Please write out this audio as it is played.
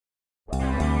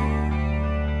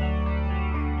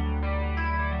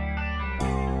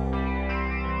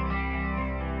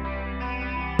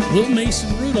Will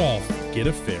Mason Rudolph get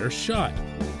a fair shot?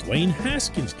 Will Dwayne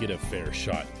Haskins get a fair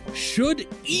shot? Should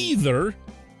either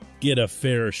get a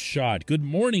fair shot? Good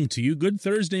morning to you. Good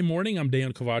Thursday morning. I'm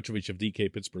Dan Kovacevic of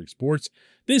DK Pittsburgh Sports.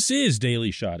 This is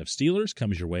Daily Shot of Steelers.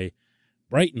 Comes your way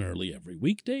bright and early every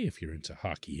weekday if you're into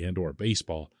hockey and or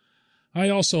baseball. I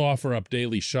also offer up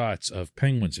daily shots of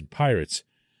Penguins and Pirates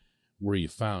where you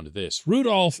found this.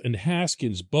 Rudolph and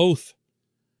Haskins both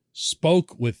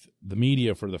spoke with the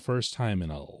media for the first time in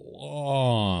a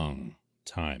long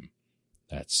time.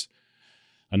 That's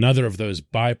another of those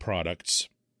byproducts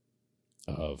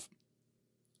of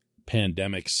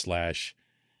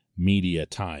pandemic/media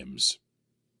times.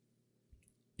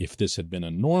 If this had been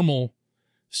a normal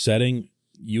setting,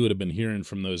 you would have been hearing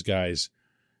from those guys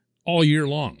all year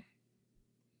long.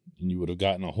 And you would have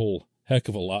gotten a whole heck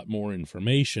of a lot more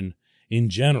information in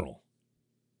general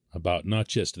about not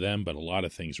just them, but a lot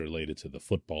of things related to the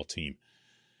football team.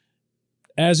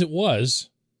 As it was,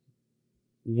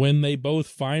 when they both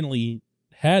finally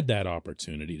had that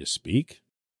opportunity to speak,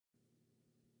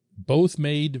 both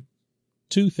made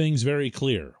two things very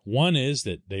clear. One is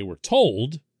that they were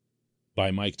told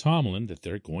by Mike Tomlin that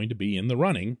they're going to be in the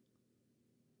running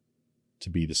to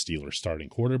be the Steelers' starting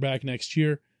quarterback next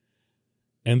year.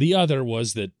 And the other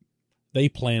was that they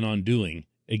plan on doing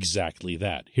exactly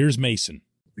that. Here's Mason.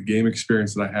 The game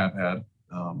experience that I have had,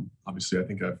 obviously, I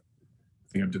think I've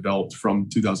developed from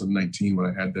 2019 when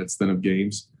I had that stint of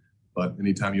games. But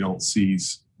anytime you don't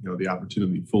seize, the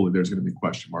opportunity fully, there's going to be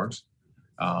question marks.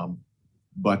 No,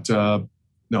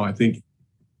 I think,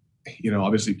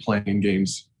 obviously playing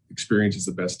games experience is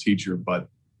the best teacher. But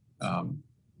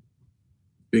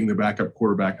being the backup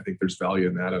quarterback, I think there's value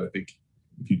in that. And I think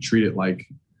if you treat it like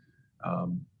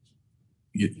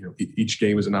each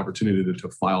game is an opportunity to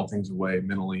file things away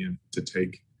mentally and to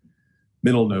take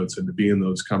mental notes and to be in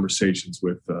those conversations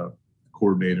with the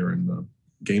coordinator and the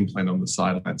game plan on the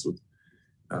sidelines with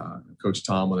Coach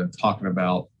Tomlin and talking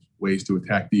about ways to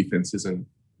attack defenses and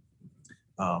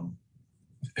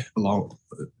along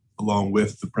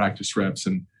with the practice reps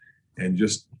and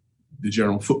just the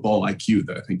general football IQ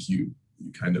that I think you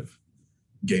kind of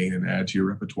gain and add to your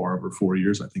repertoire over 4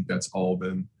 years. I think that's all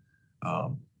been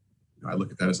I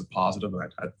look at that as a positive,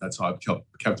 and that's how I've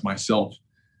kept myself,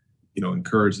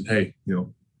 encouraged that, hey,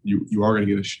 you are going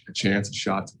to get a chance, a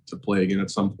shot to play again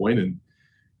at some point, and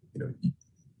you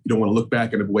don't want to look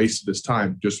back and have wasted this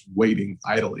time just waiting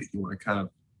idly. You want to kind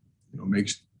of,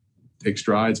 take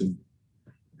strides and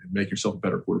make yourself a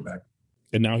better quarterback.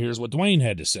 And now here's what Dwayne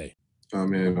had to say. I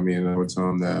would tell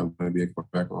him that I want to be a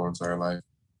quarterback my whole entire life.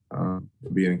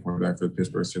 Being a quarterback for the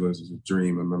Pittsburgh Steelers is a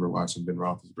dream. I remember watching Ben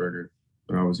Roethlisberger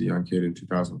when I was a young kid in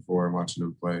 2004 and watching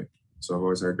him play. So I've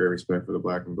always had great respect for the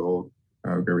black and gold.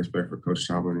 I have great respect for Coach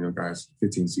Tomlin. Guys,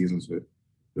 15 seasons with,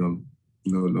 no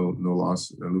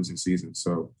loss, no losing season.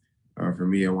 So for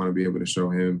me, I want to be able to show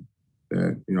him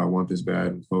that, I want this bad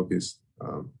and focused.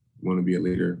 Want to be a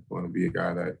leader. Want to be a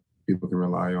guy that people can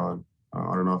rely on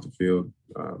and off the field.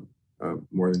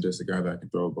 More than just a guy that can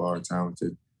throw a ball or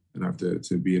talented enough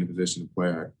to be in a position to play.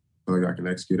 I feel like I can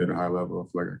execute at a high level. I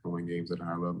feel like I can win games at a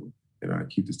high level. And I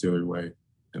keep the Steelers way,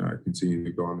 and I continue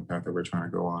to go on the path that we're trying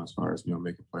to go on as far as,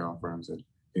 making playoff runs and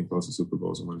getting close to Super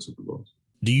Bowls and winning Super Bowls.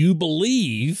 Do you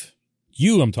believe,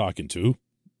 I'm talking to,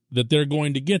 that they're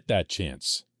going to get that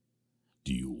chance?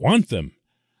 Do you want them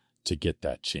to get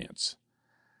that chance?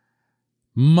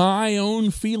 My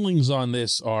own feelings on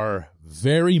this are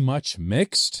very much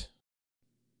mixed,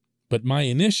 but my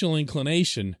initial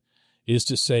inclination is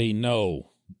to say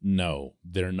no,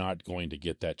 they're not going to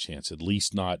get that chance, at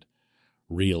least not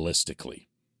realistically.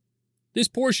 This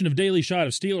portion of Daily Shot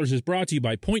of Steelers is brought to you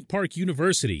by Point Park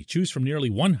University. Choose from nearly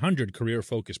 100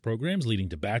 career-focused programs leading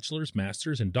to bachelor's,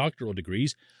 master's, and doctoral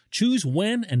degrees. Choose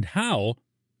when and how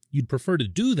you'd prefer to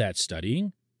do that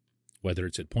studying, whether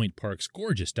it's at Point Park's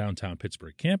gorgeous downtown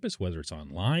Pittsburgh campus, whether it's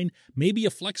online, maybe a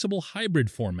flexible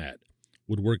hybrid format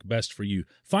would work best for you.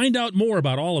 Find out more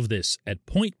about all of this at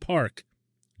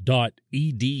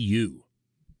pointpark.edu.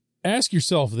 Ask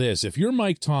yourself this: if you're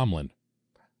Mike Tomlin,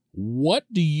 what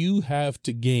do you have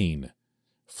to gain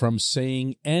from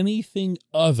saying anything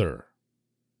other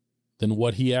than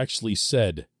what he actually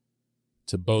said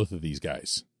to both of these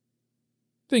guys?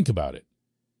 Think about it.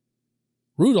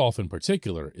 Rudolph, in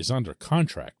particular, is under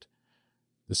contract.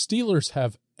 The Steelers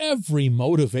have every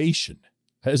motivation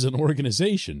as an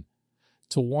organization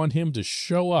to want him to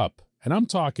show up, and I'm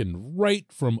talking right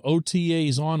from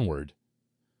OTAs onward,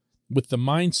 with the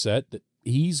mindset that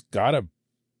he's got a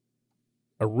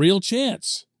real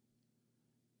chance.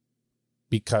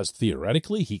 Because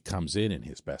theoretically, he comes in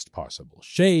his best possible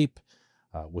shape.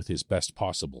 with his best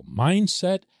possible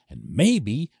mindset, and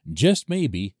maybe, just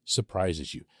maybe,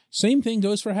 surprises you. Same thing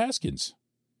goes for Haskins.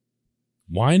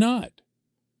 Why not?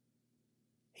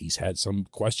 He's had some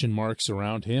question marks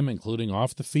around him, including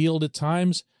off the field at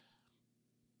times.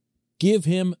 Give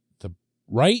him the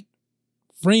right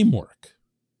framework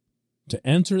to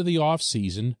enter the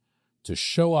offseason, to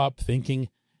show up thinking,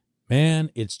 man,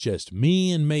 it's just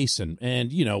me and Mason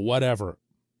and, whoever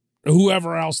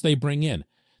else they bring in.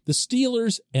 The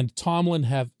Steelers and Tomlin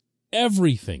have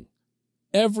everything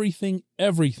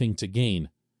to gain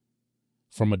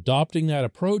from adopting that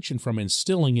approach and from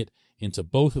instilling it into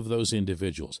both of those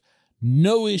individuals.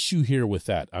 No issue here with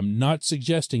that. I'm not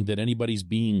suggesting that anybody's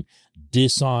being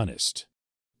dishonest.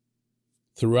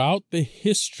 Throughout the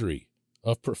history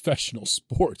of professional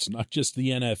sports, not just the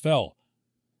NFL,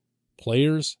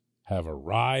 players have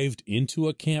arrived into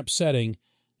a camp setting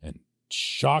and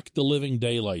shocked the living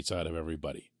daylights out of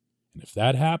everybody. And if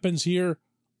that happens here,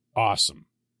 awesome.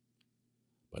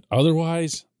 But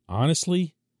otherwise,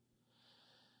 honestly,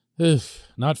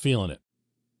 not feeling it.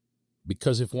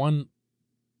 Because if one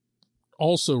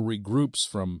also regroups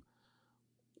from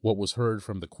what was heard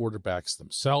from the quarterbacks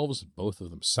themselves, both of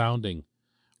them sounding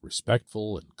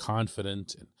respectful and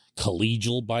confident and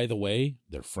collegial, by the way,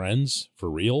 they're friends for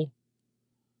real.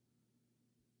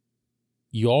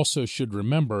 You also should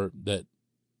remember that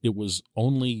it was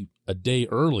only a day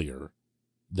earlier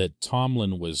that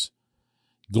Tomlin was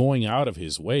going out of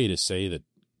his way to say that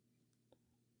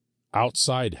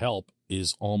outside help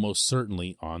is almost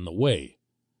certainly on the way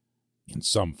in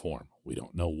some form. We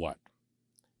don't know what.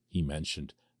 He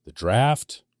mentioned the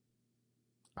draft.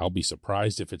 I'll be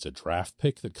surprised if it's a draft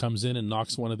pick that comes in and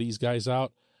knocks one of these guys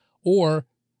out, or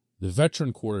the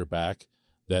veteran quarterback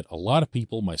that a lot of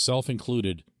people, myself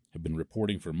included, have been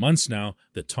reporting for months now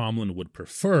that Tomlin would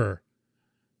prefer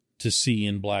to see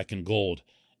in black and gold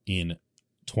in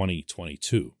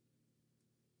 2022.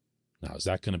 Now, is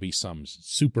that going to be some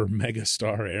super mega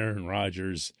star, Aaron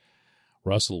Rodgers,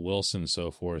 Russell Wilson, and so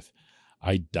forth?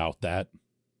 I doubt that.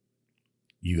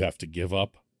 You have to give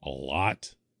up a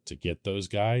lot to get those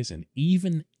guys. And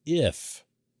even if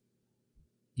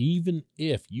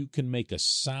you can make a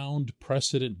sound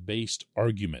precedent-based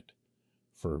argument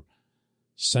for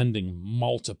sending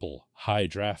multiple high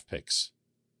draft picks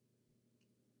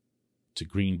to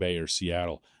Green Bay or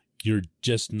Seattle, you're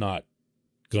just not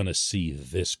going to see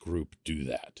this group do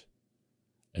that.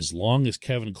 As long as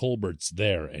Kevin Colbert's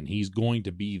there, and he's going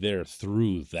to be there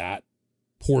through that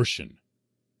portion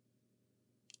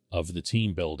of the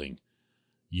team building,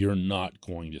 you're not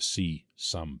going to see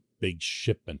some big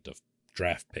shipment of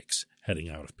draft picks heading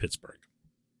out of Pittsburgh.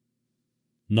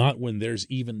 Not when there's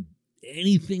even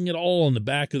anything at all in the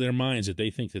back of their minds that they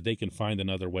think that they can find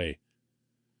another way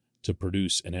to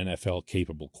produce an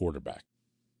NFL-capable quarterback.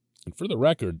 And for the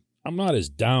record, I'm not as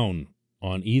down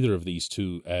on either of these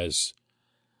two as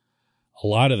a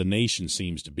lot of the nation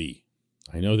seems to be.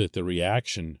 I know that the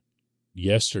reaction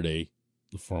yesterday,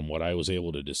 from what I was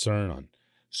able to discern on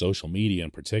social media in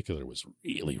particular, was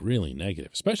really, really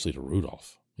negative, especially to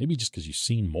Rudolph. Maybe just because you've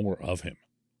seen more of him.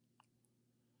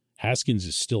 Haskins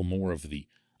is still more of the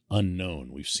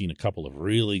unknown. We've seen a couple of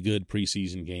really good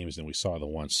preseason games, and we saw the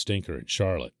one stinker in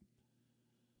Charlotte.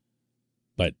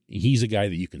 But he's a guy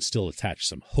that you can still attach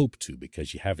some hope to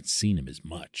because you haven't seen him as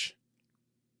much.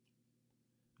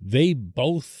 They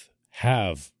both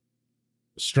have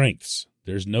strengths.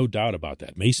 There's no doubt about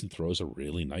that. Mason throws a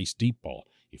really nice deep ball.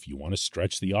 If you want to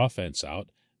stretch the offense out,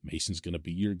 Mason's going to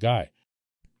be your guy.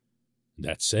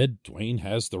 That said, Dwayne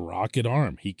has the rocket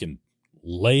arm. He can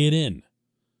lay it in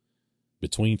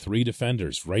between three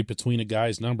defenders, right between a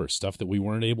guy's numbers, stuff that we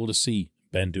weren't able to see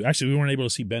Ben do. Actually, we weren't able to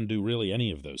see Ben do really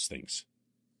any of those things.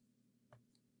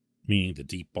 Meaning the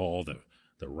deep ball,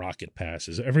 the rocket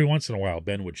passes. Every once in a while,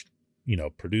 Ben would,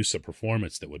 produce a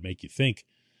performance that would make you think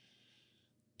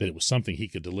that it was something he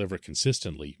could deliver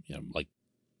consistently. Like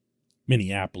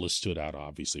Minneapolis stood out,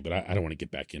 obviously, but I don't want to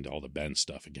get back into all the Ben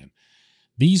stuff again.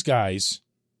 These guys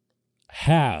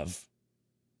have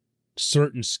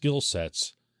certain skill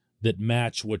sets that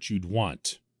match what you'd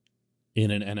want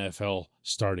in an NFL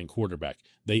starting quarterback.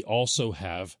 They also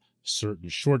have certain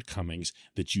shortcomings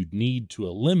that you'd need to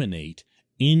eliminate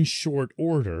in short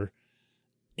order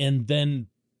and then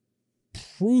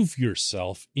prove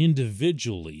yourself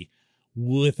individually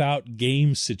without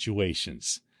game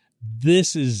situations.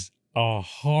 This is a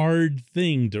hard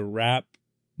thing to wrap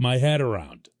my head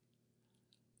around.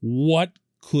 What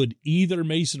could either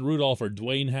Mason Rudolph or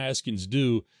Dwayne Haskins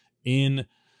do in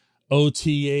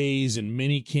OTAs and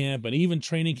minicamp and even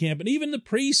training camp and even the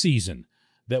preseason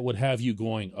that would have you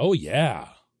going, oh yeah,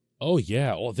 Oh,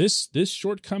 yeah. Oh, this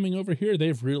shortcoming over here,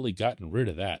 they've really gotten rid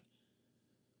of that.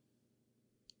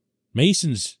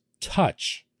 Mason's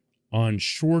touch on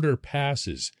shorter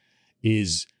passes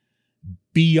is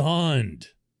beyond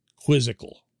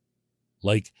quizzical.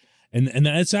 Like, and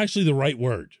that's actually the right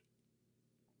word.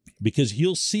 Because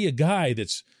he'll see a guy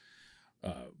that's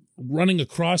running a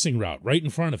crossing route right in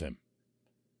front of him.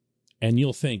 And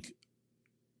you'll think,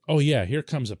 oh, yeah, here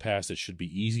comes a pass that should be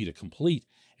easy to complete.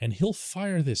 And he'll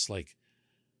fire this like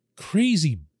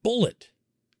crazy bullet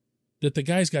that the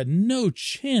guy's got no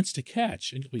chance to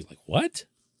catch. And you'll be like, what?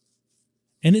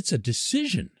 And it's a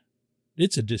decision.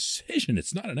 It's a decision.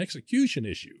 It's not an execution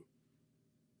issue.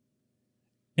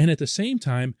 And at the same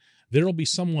time, there'll be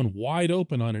someone wide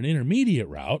open on an intermediate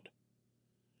route,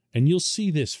 and you'll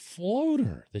see this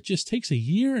floater that just takes a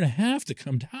year and a half to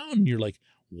come down, and you're like,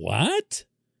 what?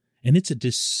 And it's a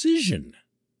decision.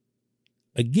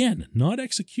 Again, not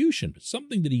execution, but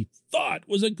something that he thought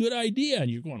was a good idea,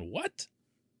 and you're going, what?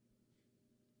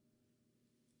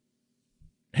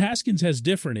 Haskins has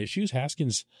different issues.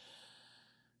 Haskins,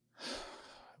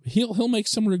 he'll make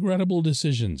some regrettable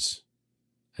decisions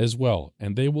as well,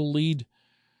 and they will lead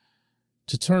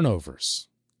to turnovers.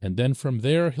 And then from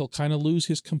there, he'll kind of lose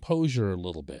his composure a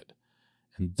little bit.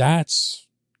 And that's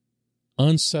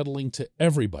unsettling to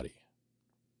everybody.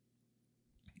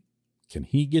 Can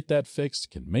he get that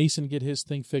fixed? Can Mason get his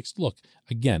thing fixed? Look,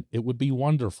 again, it would be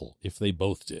wonderful if they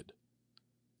both did.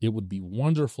 It would be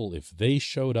wonderful if they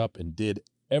showed up and did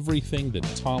everything that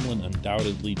Tomlin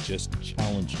undoubtedly just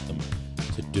challenged them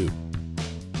to do.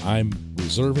 I'm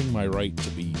reserving my right to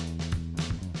be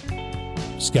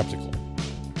skeptical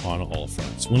on all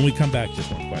fronts. When we come back,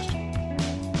 just one question.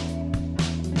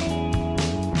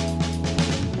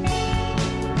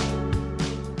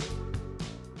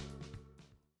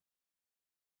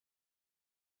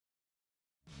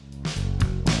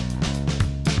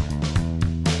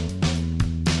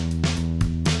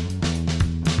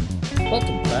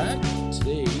 Welcome back.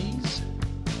 Today's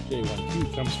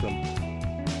J1Q comes from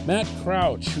Matt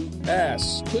Crouch, who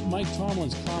asks, could Mike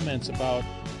Tomlin's comments about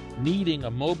needing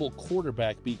a mobile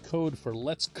quarterback be code for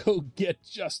let's go get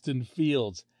Justin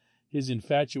Fields? His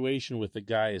infatuation with the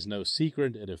guy is no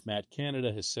secret, and if Matt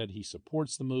Canada has said he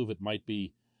supports the move, it might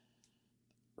be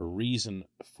a reason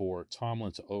for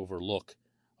Tomlin to overlook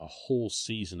a whole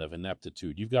season of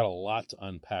ineptitude. You've got a lot to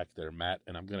unpack there, Matt,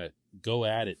 and I'm going to go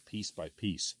at it piece by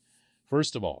piece.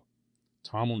 First of all,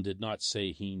 Tomlin did not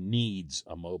say he needs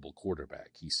a mobile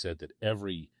quarterback. He said that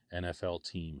every NFL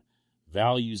team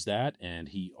values that, and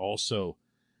he also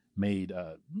made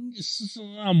a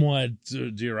somewhat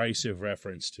derisive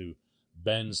reference to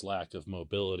Ben's lack of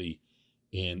mobility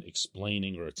in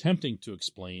explaining or attempting to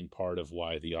explain part of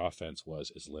why the offense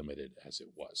was as limited as it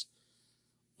was.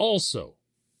 Also,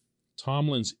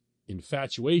 Tomlin's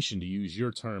infatuation, to use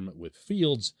your term, with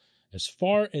Fields, as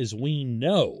far as we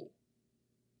know,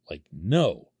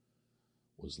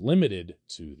 was limited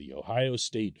to the Ohio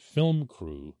State film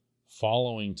crew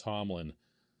following Tomlin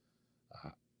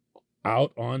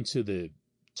out onto the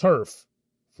turf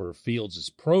for Fields'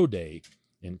 pro day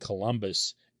in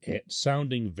Columbus,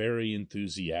 sounding very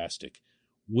enthusiastic,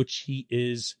 which he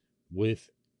is with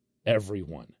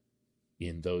everyone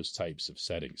in those types of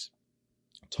settings.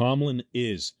 Tomlin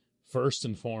is, first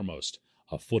and foremost,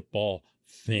 a football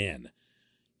fan.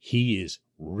 He is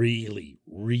really,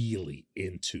 really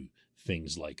into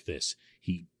things like this.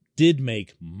 He did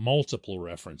make multiple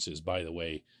references, by the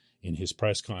way, in his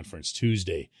press conference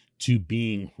Tuesday to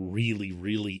being really,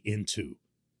 really into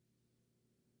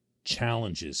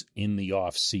challenges in the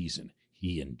off season.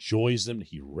 He enjoys them,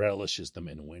 he relishes them,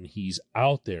 and when he's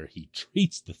out there, he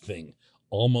treats the thing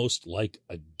almost like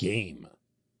a game.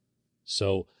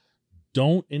 So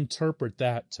don't interpret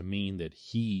that to mean that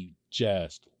he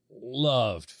just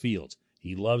loved Fields.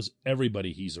 He loves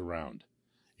everybody he's around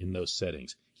in those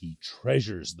settings. He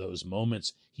treasures those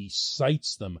moments. He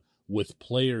cites them with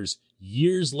players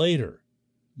years later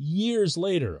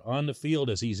on the field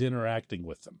as he's interacting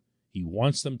with them. He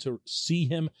wants them to see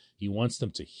him. He wants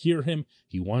them to hear him.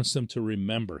 He wants them to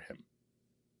remember him.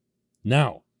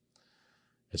 Now,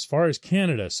 as far as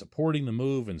Canada supporting the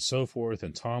move and so forth,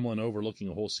 and Tomlin overlooking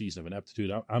a whole season of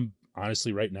ineptitude, I'm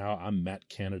honestly right now, I'm Matt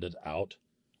Canada out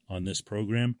on this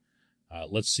program.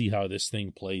 Let's see how this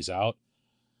thing plays out.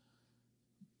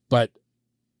 But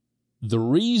the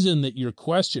reason that your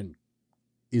question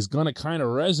is going to kind of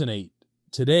resonate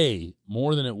today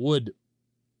more than it would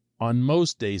on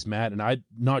most days, Matt, and I'm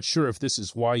not sure if this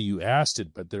is why you asked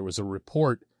it, but there was a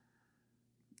report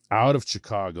out of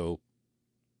Chicago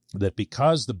that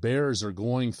because the Bears are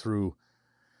going through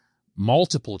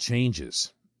multiple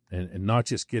changes and not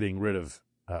just getting rid of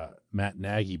Matt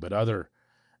Nagy, but other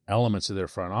elements of their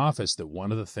front office, that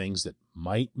one of the things that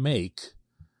might make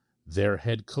their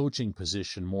head coaching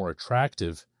position more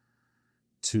attractive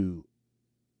to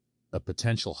a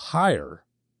potential hire,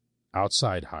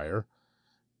 outside hire,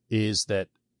 is that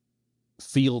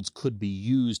Fields could be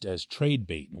used as trade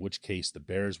bait, in which case the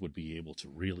Bears would be able to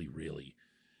really, really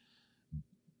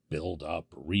build up,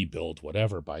 rebuild,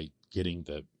 whatever, by getting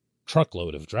the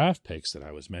truckload of draft picks that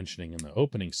I was mentioning in the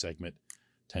opening segment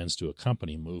tends to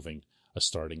accompany moving a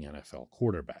starting NFL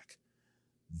quarterback.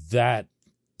 That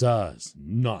does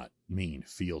not mean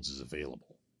Fields is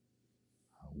available.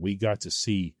 We got to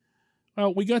see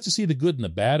the good and the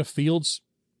bad of Fields,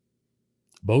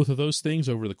 both of those things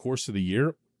over the course of the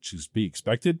year, which is to be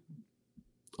expected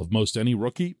of most any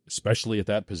rookie, especially at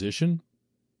that position.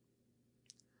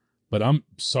 But I'm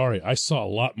sorry, I saw a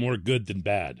lot more good than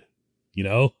bad. You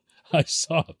know, I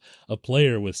saw a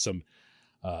player with some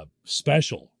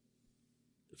special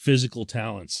physical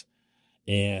talents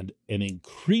and an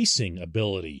increasing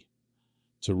ability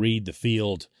to read the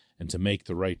field and to make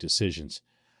the right decisions.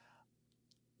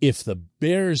 If the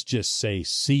Bears just say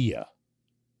see ya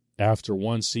after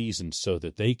one season so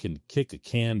that they can kick a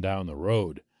can down the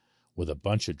road with a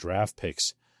bunch of draft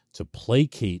picks to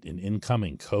placate an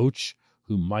incoming coach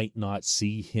who might not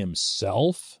see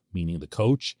himself, meaning the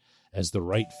coach, as the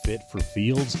right fit for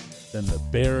Fields, then the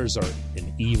Bears are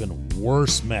an even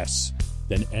worse mess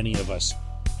than any of us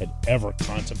had ever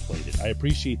contemplated. I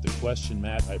appreciate the question,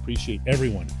 Matt. I appreciate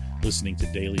everyone listening to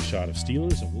Daily Shot of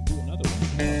Steelers, and we'll do another one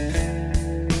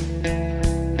tomorrow.